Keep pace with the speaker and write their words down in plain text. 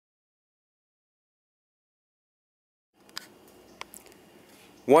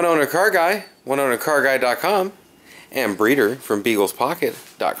One Owner Car Guy, oneownercarguy.com, and Breeder from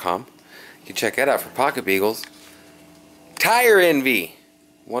beaglespocket.com. You can check that out for pocket beagles. Tire Envy.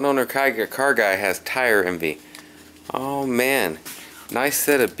 One Owner Car Guy has Tire Envy. Oh man, nice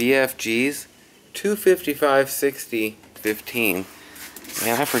set of BFGs, 255, 60, 15.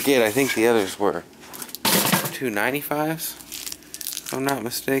 Man, I forget, I think the others were 295s, if I'm not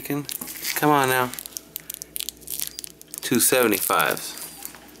mistaken. Come on now. 275s.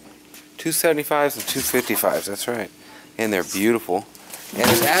 275s and 255s, that's right. And they're beautiful. And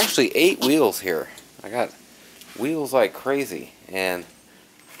there's actually 8 wheels here. I got wheels like crazy. And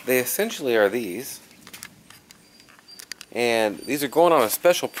they essentially are these. And these are going on a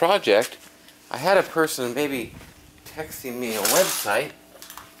special project. I had a person maybe texting me a website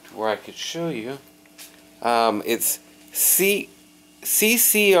where I could show you. It's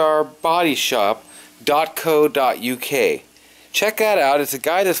ccrbodyshop.co.uk. Check that out. It's a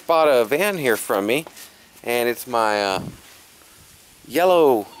guy that's bought a van here from me, and it's my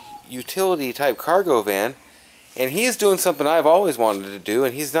yellow utility type cargo van, and he's doing something I've always wanted to do.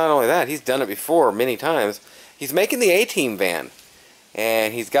 And he's not only that, he's done it before many times. He's making the A-Team van,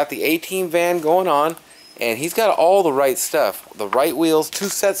 and he's got the A-Team van going on, and he's got all the right stuff, the right wheels, 2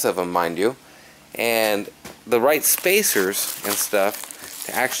 sets of them, mind you, and the right spacers and stuff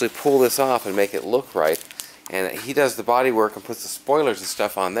to actually pull this off and make it look right. And he does the body work and puts the spoilers and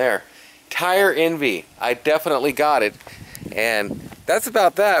stuff on there. Tire Envy. I definitely got it. And that's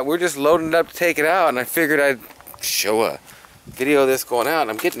about that. We're just loading it up to take it out, and I figured I'd show a video of this going out.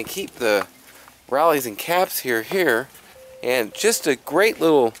 And I'm getting to keep the rallies and caps here. And just a great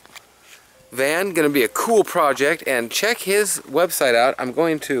little van. Going to be a cool project. And check his website out. I'm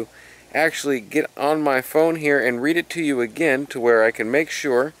going to actually get on my phone here and read it to you again to where I can make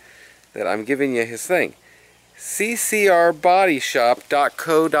sure that I'm giving you his thing.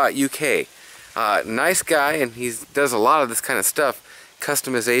 ccrbodyshop.co.uk. Nice guy, and he does a lot of this kind of stuff,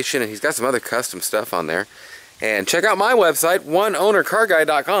 customization, and he's got some other custom stuff on there. And check out my website,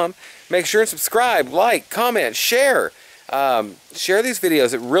 oneownercarguy.com. Make sure and subscribe, like, comment, share. Share these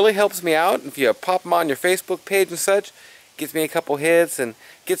videos. It really helps me out. If you pop them on your Facebook page and such, gets me a couple hits and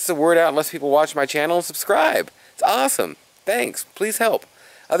gets the word out and lets people watch my channel and subscribe. It's awesome. Thanks. Please help.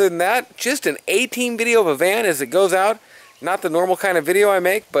 Other than that, just an A-Team video of a van as it goes out. Not the normal kind of video I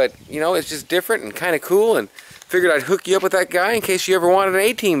make, but, you know, it's just different and kind of cool, and figured I'd hook you up with that guy in case you ever wanted an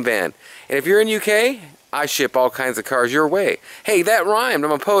A-Team van. And if you're in UK, I ship all kinds of cars your way. Hey, that rhymed.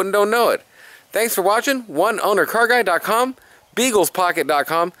 I'm a poet and don't know it. Thanks for watching. OneOwnerCarGuy.com,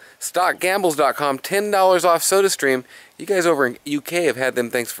 BeaglesPocket.com, StockGambles.com, $10 off SodaStream. You guys over in UK have had them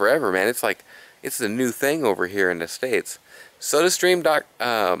things forever, man. It's like, it's the new thing over here in the States. SodaStream,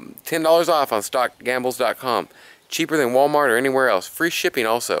 $10 off on StockGambles.com. Cheaper than Walmart or anywhere else. Free shipping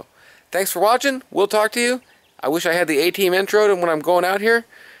also. Thanks for watching. We'll talk to you. I wish I had the A-Team intro when I'm going out here.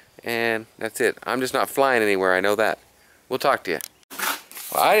 And that's it. I'm just not flying anywhere. I know that. We'll talk to you.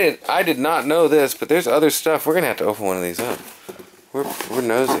 Well, I did not know this, but there's other stuff. We're going to have to open one of these up. We're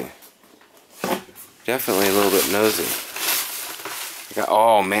nosy. Definitely a little bit nosy.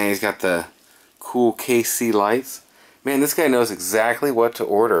 Oh, man, he's got the cool KC lights. Man, this guy knows exactly what to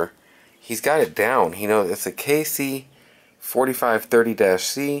order. He's got it down. He knows it's a KC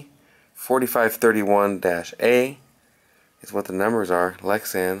 4530-C, 4531-A is what the numbers are.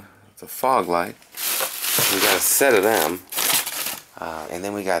 Lexan. It's a fog light. We got a set of them. And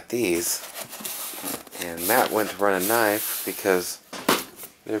then we got these. And Matt went to run a knife because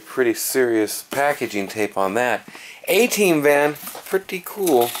they're pretty serious packaging tape on that. A-Team van. Pretty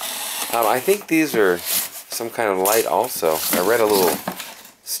cool. I think these are some kind of light also. I read a little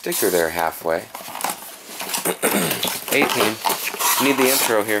sticker there halfway. 18. Need the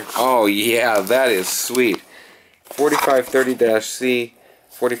intro here. Oh yeah, that is sweet. 4530-C,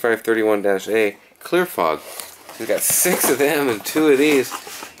 4531-A. Clear fog. So we got 6 of them and 2 of these.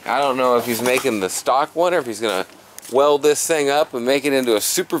 I don't know if he's making the stock one or if he's gonna weld this thing up and make it into a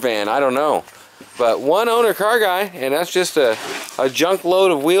super van. I don't know. But One Owner Car Guy, and that's just a junk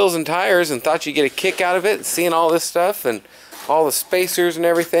load of wheels and tires, and thought you'd get a kick out of it, seeing all this stuff and all the spacers and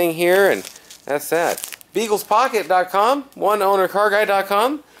everything here, and that's that. BeaglesPocket.com,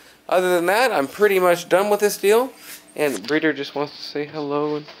 OneOwnerCarGuy.com. Other than that, I'm pretty much done with this deal. And Breeder just wants to say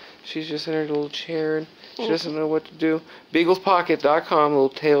hello, and she's just in her little chair, and she doesn't know what to do. BeaglesPocket.com, little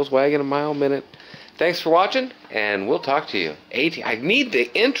tails wagging a mile a minute. Thanks for watching, and we'll talk to you. I need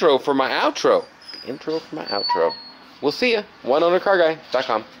the intro for my outro. Intro for my outro. We'll see ya.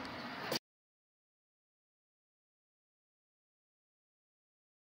 OneOwnerCarGuy.com.